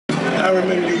I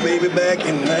remember you, baby, back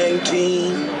in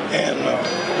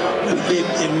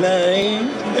 1959.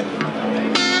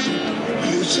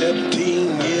 You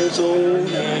 17 years old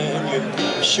and you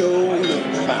sure look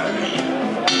fine.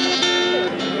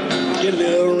 Your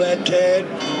little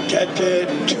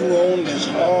rat-tat-tat-tattoo on this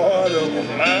heart of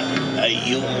mine.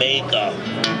 You make a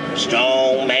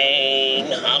strong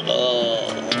man holler.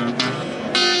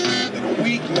 Like a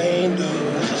weak man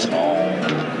does his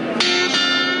heart.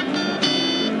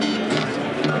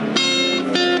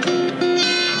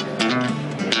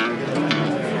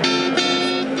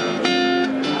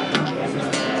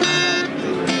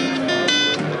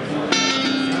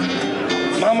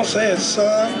 Mama said,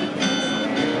 son,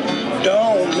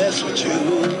 don't mess with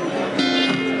you.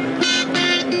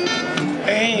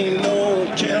 Ain't no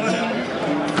telling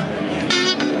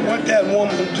what that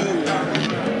woman do.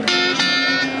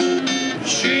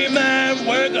 She might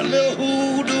work a little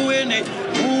hoodoo in it.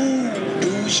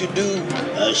 Hoodoo she do.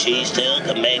 She still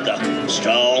can make a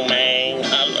strong man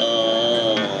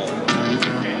holler.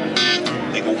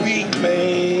 Make a weak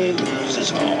man lose his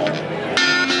heart.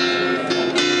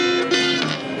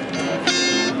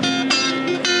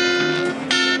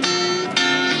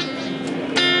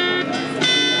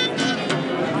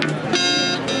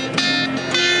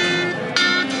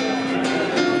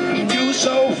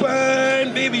 So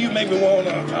fine, baby, you make me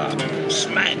wanna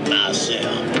Smack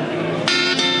myself.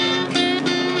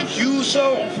 You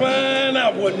so fine,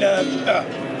 I would not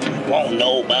Want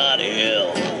nobody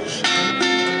else.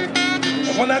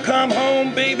 When I come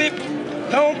home, baby,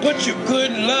 don't put your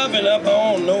good loving up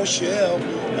on no shelf.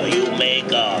 You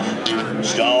make a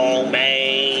strong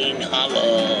man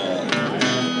holler.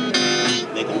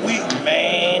 Make a weak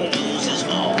man lose his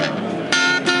heart.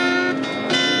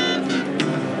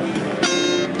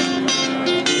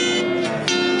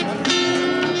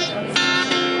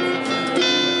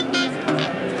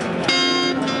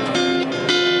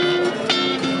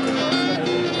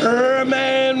 Her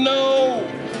man know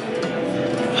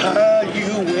how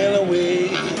you went away.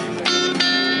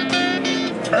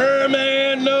 Her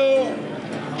man know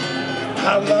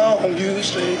how long you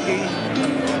stayed.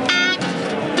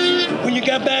 When you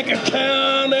got back in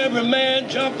town, every man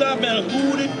jumped up and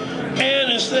hooted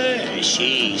and said,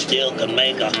 She still can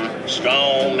make a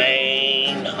strong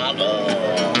man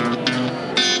holler.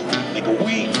 make a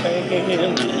weak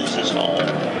man lose his heart.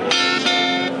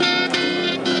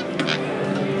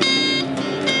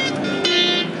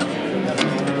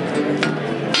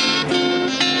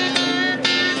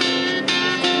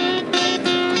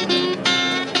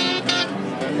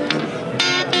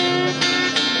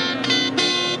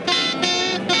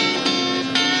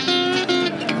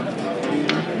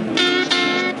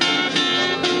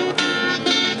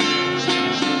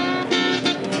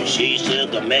 She still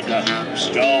can make a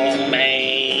strong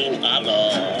man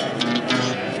holler.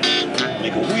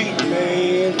 Make a weak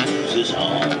man lose his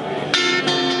heart.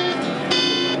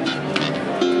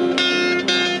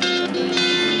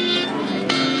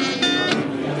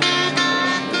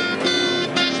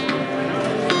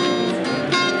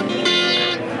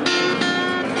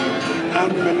 I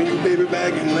remember you, baby,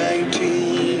 back in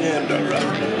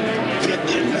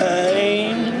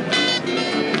 1959.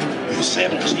 You're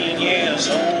 17 years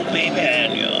old, baby,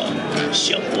 and you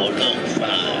Sure look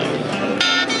fine.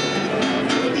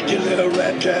 get your little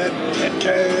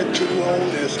rat-tat-tat-tattoo on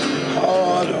this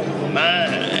heart of mine.